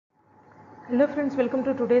Hello friends, welcome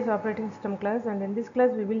to today's operating system class, and in this class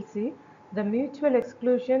we will see the mutual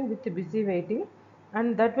exclusion with busy waiting,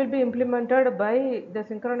 and that will be implemented by the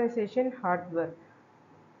synchronization hardware.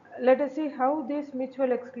 Let us see how this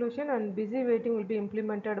mutual exclusion and busy waiting will be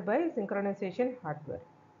implemented by synchronization hardware.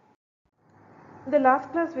 In the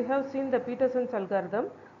last class we have seen the Peterson's algorithm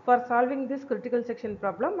for solving this critical section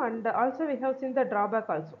problem, and also we have seen the drawback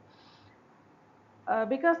also.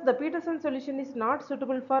 Because the Peterson solution is not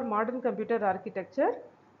suitable for modern computer architecture,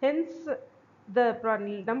 hence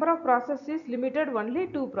the number of processes is limited only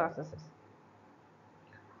 2 processes.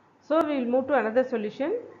 So we will move to another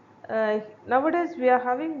solution. Nowadays we are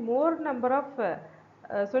having more number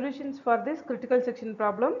of solutions for this critical section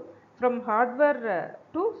problem, from hardware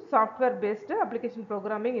to software based application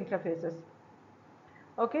programming interfaces.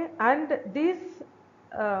 Okay, and these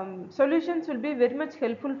solutions will be very much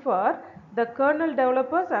helpful for the kernel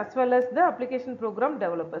developers as well as the application program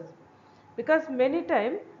developers, because many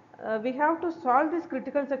times we have to solve this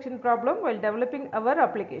critical section problem while developing our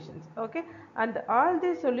applications. Okay, and all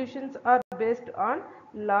these solutions are based on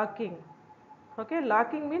locking. Okay,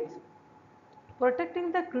 locking means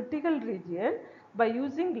protecting the critical region by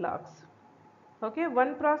using locks. Okay,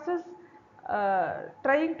 one process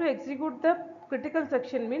trying to execute the critical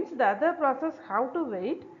section means the other process have to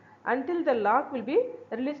wait until the lock will be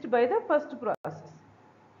released by the first process.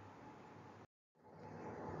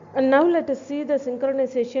 And now let us see the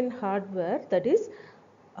synchronization hardware, that is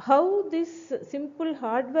how these simple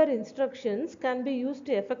hardware instructions can be used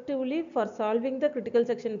effectively for solving the critical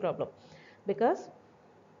section problem. Because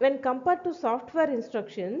when compared to software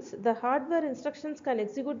instructions, the hardware instructions can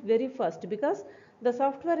execute very fast, because the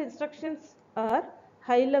software instructions are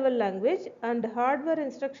high level language and hardware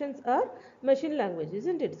instructions are machine language,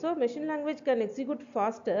 isn't it? So machine language can execute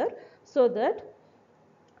faster, so that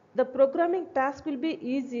the programming task will be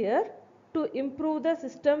easier to improve the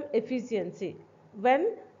system efficiency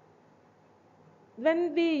when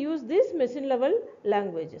we use these machine level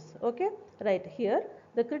languages. Okay, right. Here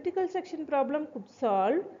the critical section problem could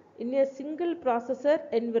solve in a single processor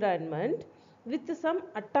environment with some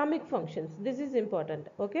atomic functions. This is important.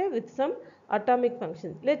 Okay, with some atomic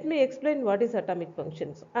functions. Let me explain what is atomic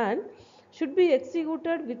functions, and should be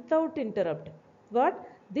executed without interrupt. What?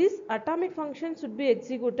 These atomic functions should be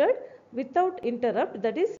executed without interrupt,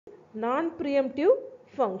 that is non-preemptive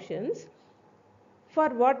functions. For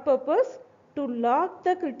what purpose? To lock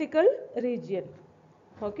the critical region.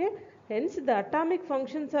 Okay, hence the atomic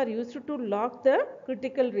functions are used to lock the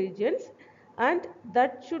critical regions, and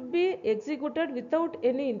that should be executed without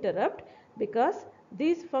any interrupt, because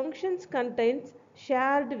these functions contains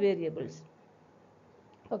shared variables.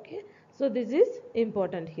 Okay, so this is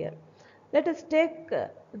important here. Let us take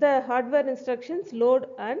the hardware instructions load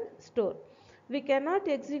and store. We cannot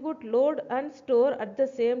execute load and store at the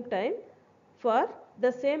same time for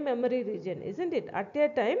the same memory region, isn't it? At a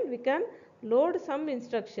time we can load some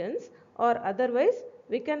instructions, or otherwise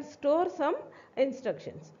we can store some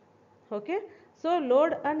instructions. Okay, so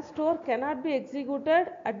load and store cannot be executed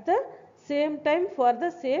at the same time for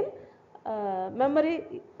the same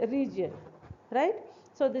memory region, right?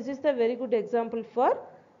 So this is the very good example for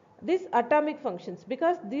these atomic functions,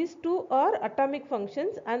 because these two are atomic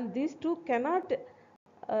functions and these two cannot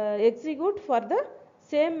execute for the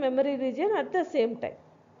same memory region at the same time.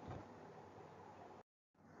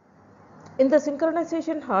 In the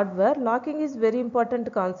synchronization hardware, locking is very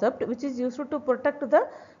important concept which is used to protect the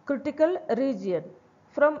critical region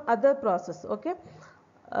from other process. Okay,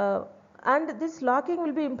 and this locking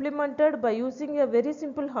will be implemented by using a very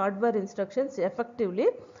simple hardware instructions effectively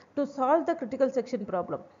to solve the critical section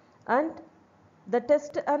problem. And the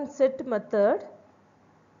test and set method,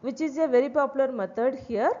 which is a very popular method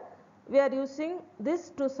here, we are using this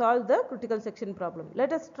to solve the critical section problem.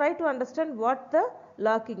 Let us try to understand what the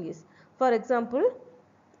locking is. For example,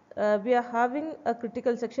 we are having a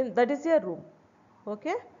critical section, that is a room.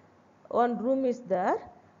 Okay, one room is there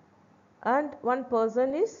and one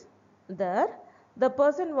person is there. The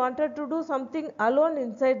person wanted to do something alone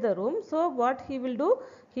inside the room, so what he will do?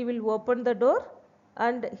 He will open the door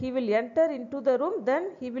and he will enter into the room,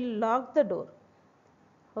 then he will lock the door.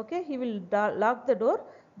 Okay, he will lock the door,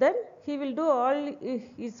 then he will do all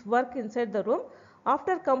his work inside the room.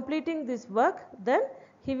 After completing this work, then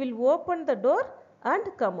he will open the door and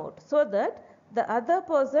come out, so that the other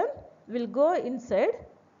person will go inside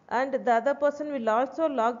and the other person will also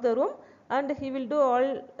lock the room and he will do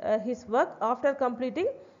all his work. After completing,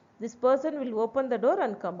 this person will open the door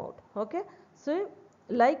and come out. Okay, so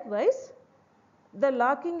likewise the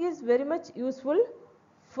locking is very much useful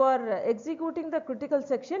for executing the critical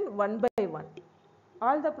section one by one.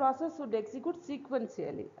 all the process should execute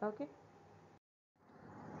sequentially. Okay.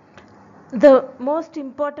 The most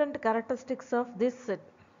important characteristics of this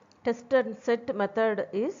test and set method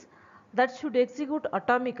is that should execute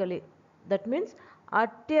atomically. That means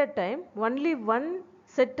at a time only one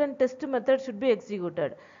set and test method should be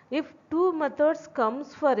executed. If two methods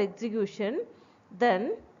comes for execution,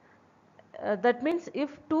 then that means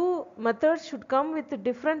if two methods should come with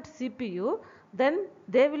different CPU, then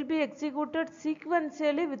they will be executed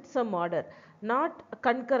sequentially with some order, not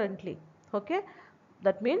concurrently. Okay,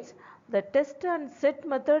 that means the test and set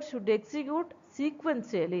method should execute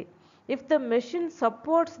sequentially. If the machine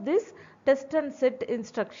supports this test and set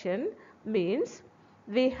instruction, means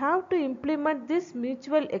we have to implement this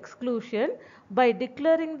mutual exclusion by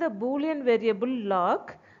declaring the Boolean variable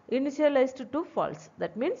lock initialized to false.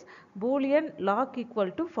 That means Boolean lock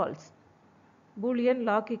equal to false. Boolean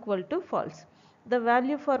lock equal to false. The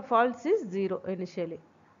value for false is 0 initially.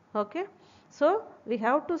 Okay. So we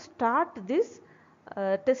have to start this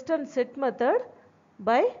test and set method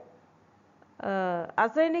by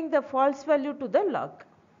assigning the false value to the lock.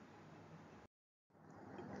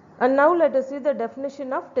 And now let us see the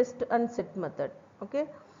definition of test and set method. Okay.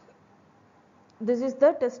 This is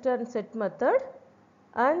the test and set method,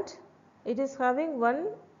 and it is having one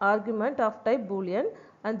argument of type Boolean,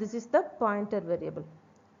 and this is the pointer variable.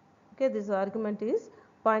 Okay, this argument is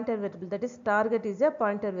pointer variable, that is target is a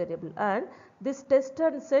pointer variable, and this test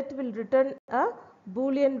and set will return a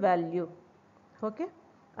Boolean value. Okay,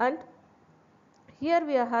 and here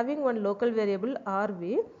we are having one local variable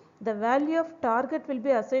RV. The value of target will be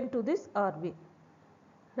assigned to this RV,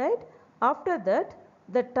 right? After that,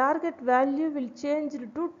 the target value will change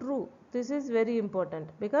to true. This is very important,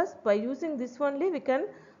 because by using this only we can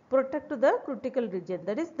protect the critical region,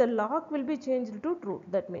 that is the lock will be changed to true.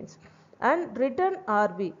 That means, and return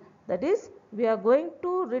RV, that is we are going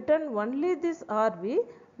to return only this RV,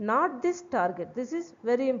 not this target. This is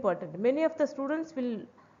very important. Many of the students will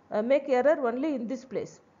make error only in this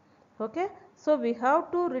place. Okay, so we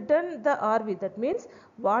have to return the RV. That means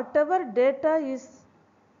whatever data is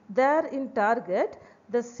there in target,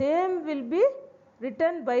 the same will be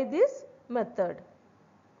returned by this method,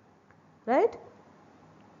 right?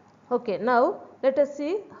 Okay, now let us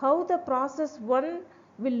see how the process 1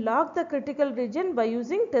 will lock the critical region by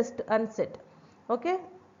using test and set. Okay,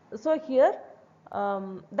 so here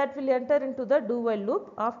that will enter into the do while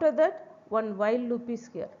loop. After that, one while loop is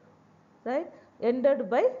here, right, ended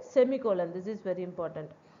by semicolon. This is very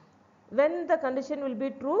important. When the condition will be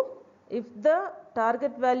true, if the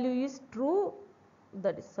target value is true,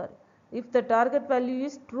 that is if the target value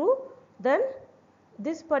is true, then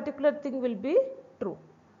this particular thing will be true.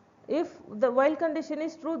 If the while condition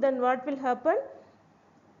is true, then what will happen?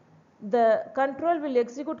 The control will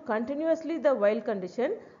execute continuously the while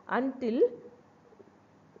condition until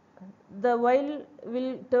the while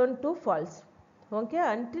will turn to false. Okay,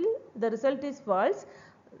 until the result is false,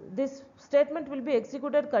 this statement will be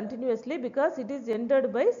executed continuously because it is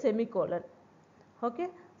ended by semicolon. Okay,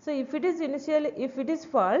 so if it is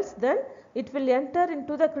false, then it will enter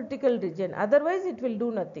into the critical region, otherwise it will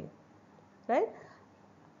do nothing, right?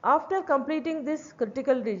 After completing this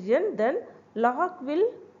critical region, then lock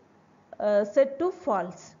will set to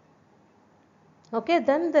false. Okay,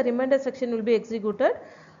 then the remainder section will be executed,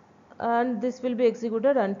 and this will be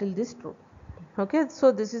executed until this true. Okay,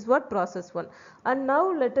 so this is what process 1. And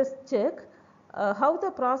now let us check how the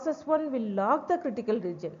process 1 will lock the critical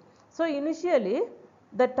region. So initially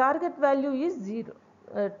the target value is 0,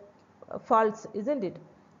 false, isn't it?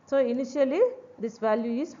 So initially this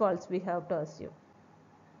value is false, we have to assume.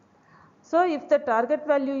 So if the target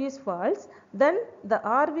value is false, then the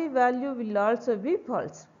RV value will also be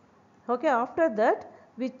false. Okay, after that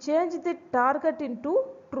we change the target into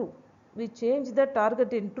true. We change the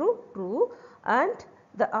target into true, and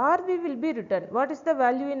the RV will be returned. What is the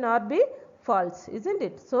value in RV? False, isn't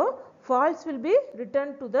it? So false will be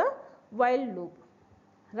returned to the while loop,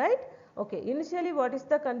 right? Okay, initially what is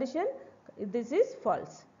the condition? This is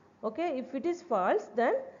false. Okay, if it is false,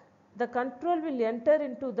 then the control will enter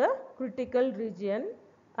into the critical region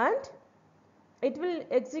and it will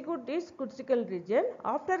execute this critical region.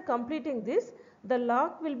 After completing this, the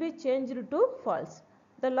lock will be changed to false.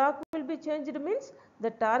 The lock will be changed means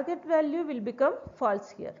the target value will become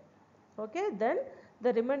false here. Okay, then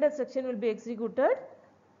the remainder section will be executed.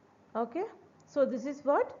 Okay, so this is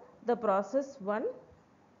what the process 1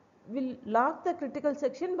 will lock the critical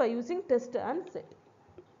section by using test and set.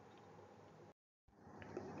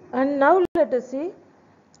 And now let us see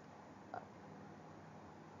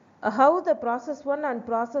how the process 1 and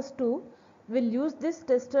process 2 will use this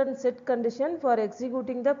test and set condition for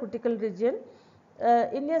executing the critical region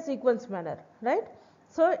in a sequence manner, right?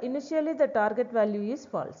 So initially the target value is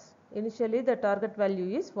false. Initially the target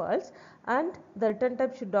value is false and the return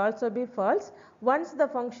type should also be false. Once the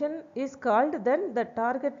function is called, then the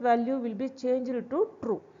target value will be changed to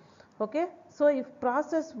true. Okay. So if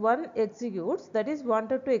process 1 executes, that is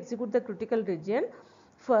wanted to execute the critical region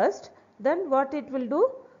first, then what it will do,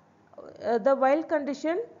 the while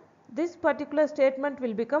condition, this particular statement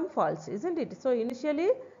will become false, isn't it? So initially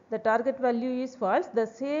the target value is false, the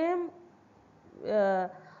same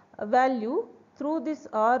value through this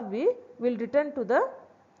RV will return to the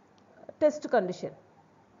test condition,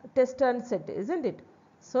 test and set, isn't it?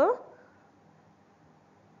 So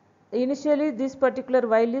initially this particular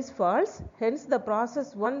while is false, hence the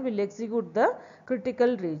process 1 will execute the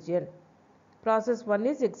critical region. Process 1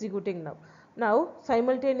 is executing now. Now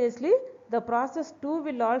simultaneously the process 2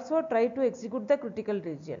 will also try to execute the critical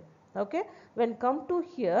region. Okay. When come to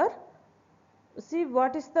here, see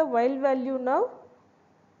what is the while value now?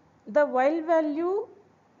 The while value,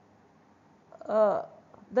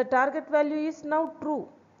 the target value is now true,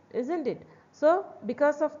 isn't it? So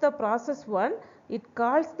because of the process 1, it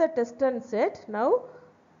calls the test and set. Now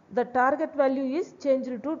the target value is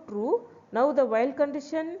changed to true. Now the while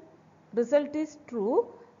condition result is true,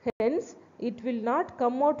 hence it will not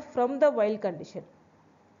come out from the while condition.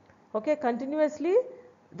 Okay, continuously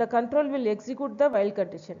the control will execute the while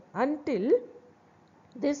condition until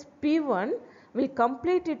this P1 will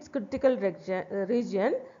complete its critical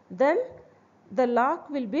region, then the lock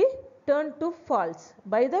will be turned to false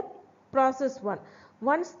by the process 1.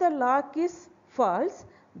 Once the lock is false,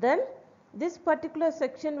 then this particular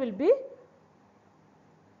section will be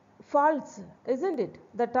false, isn't it?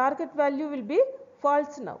 The target value will be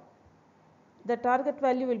false now. The target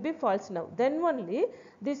value will be false now. Then only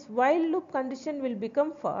this while loop condition will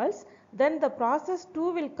become false. Then the process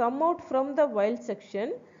 2 will come out from the while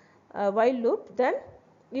section, while loop. Then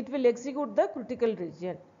it will execute the critical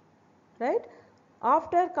region, right?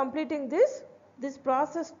 After completing this, this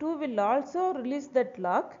process 2 will also release that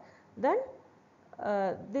lock. Then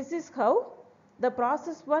this is how the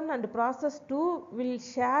process 1 and process 2 will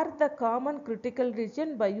share the common critical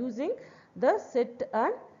region by using the set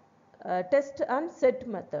and test and set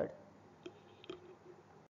method.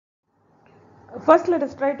 First, let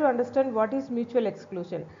us try to understand what is mutual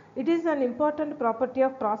exclusion. It is an important property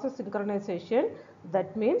of process synchronization.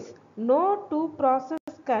 That means no two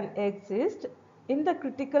processes can exist in the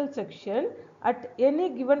critical section at any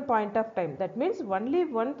given point of time. That means only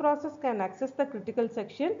one process can access the critical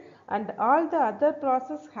section and all the other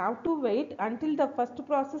processes have to wait until the first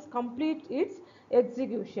process completes its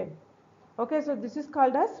execution. Okay, so this is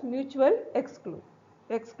called as mutual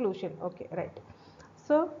exclusion. Okay, right.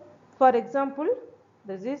 So for example,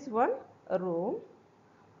 this is one room.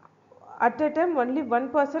 At a time only one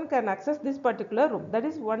person can access this particular room. That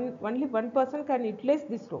is only one person can utilize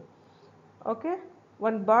this room. Okay,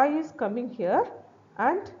 one boy is coming here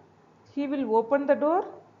and he will open the door,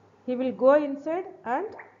 he will go inside and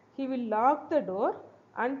he will lock the door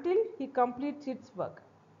until he completes its work.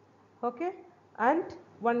 Okay, and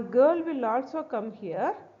one girl will also come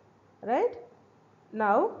here, right?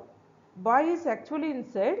 Now boy is actually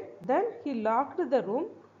inside, then he locked the room.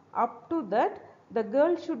 Up to that the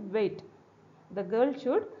girl should wait. The girl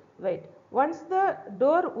should wait. Once the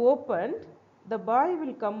door opened, the boy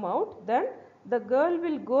will come out, then the girl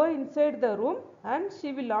will go inside the room and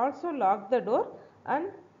she will also lock the door and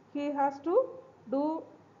he has to do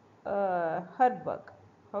her work.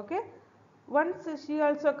 Okay. Once she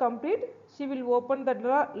also complete, she will open the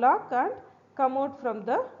lock and come out from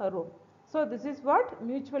the room. So this is what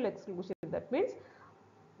mutual exclusion. That means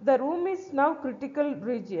the room is now critical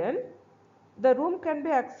region. The room can be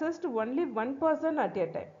accessed only one person at a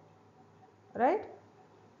time, right?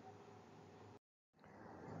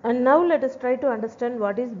 And now let us try to understand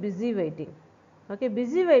what is busy waiting. Okay,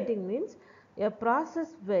 busy waiting means a process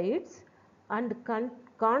waits and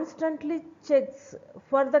constantly checks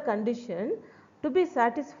for the condition to be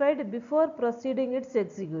satisfied before proceeding its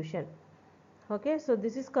execution. Okay, so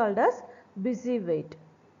this is called as busy wait.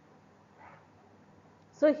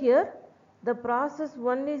 So here the process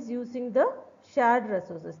 1 is using the shared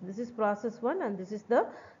resources. This is process 1 and this is the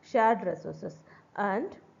shared resources.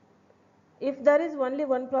 And if there is only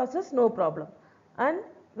one process, no problem. And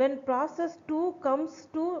when process 2 comes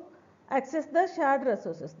to access the shared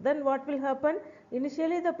resources, then what will happen?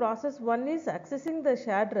 Initially the process 1 is accessing the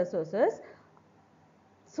shared resources.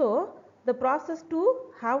 So the process 2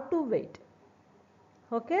 have to wait.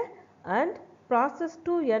 Okay, and process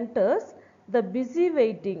 2 enters the busy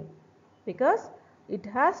waiting because it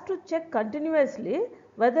has to check continuously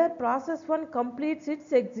whether process 1 completes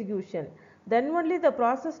its execution. Then only the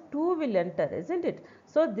process 2 will enter, isn't it?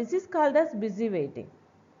 So this is called as busy waiting.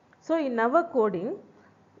 So in our coding,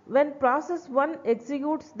 when process 1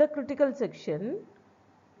 executes the critical section,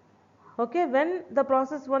 okay, when the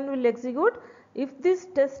process 1 will execute, if this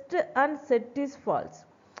test and set is false,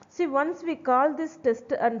 see, once we call this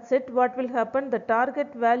test and set, what will happen? The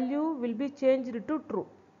target value will be changed to true.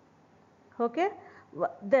 Okay,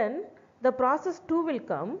 then the process 2 will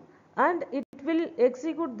come and it will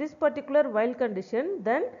execute this particular while condition.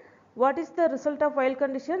 Then what is the result of while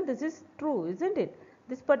condition? This is true, isn't it?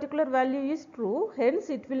 This particular value is true, hence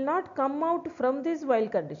it will not come out from this while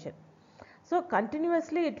condition. So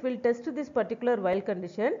continuously it will test this particular while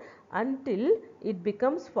condition until it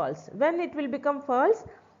becomes false. When it will become false,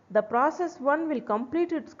 the process 1 will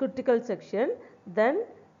complete its critical section, then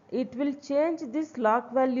it will change this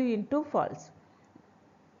lock value into false.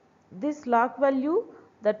 This lock value,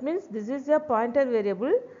 that means this is a pointer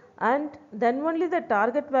variable, and then only the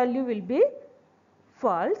target value will be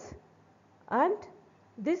false, and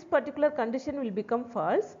this particular condition will become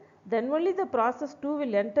false. Then only the process 2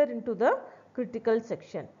 will enter into the critical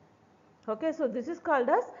section. Okay, so this is called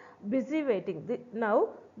as busy waiting. Now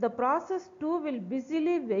the process 2 will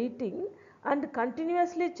busily waiting and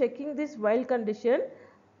continuously checking this while condition,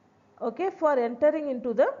 okay, for entering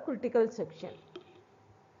into the critical section.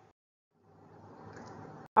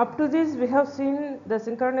 Up to this we have seen the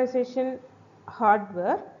synchronization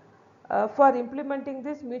hardware for implementing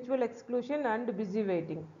this mutual exclusion and busy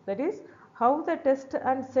waiting. That is how the test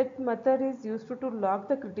and set method is used to lock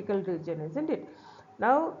the critical region, isn't it?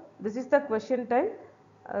 Now this is the question time.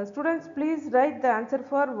 Students, please write the answer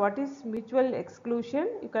for what is mutual exclusion.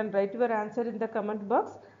 You can write your answer in the comment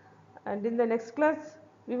box, and in the next class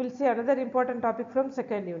we will see another important topic from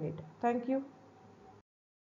second unit. Thank you.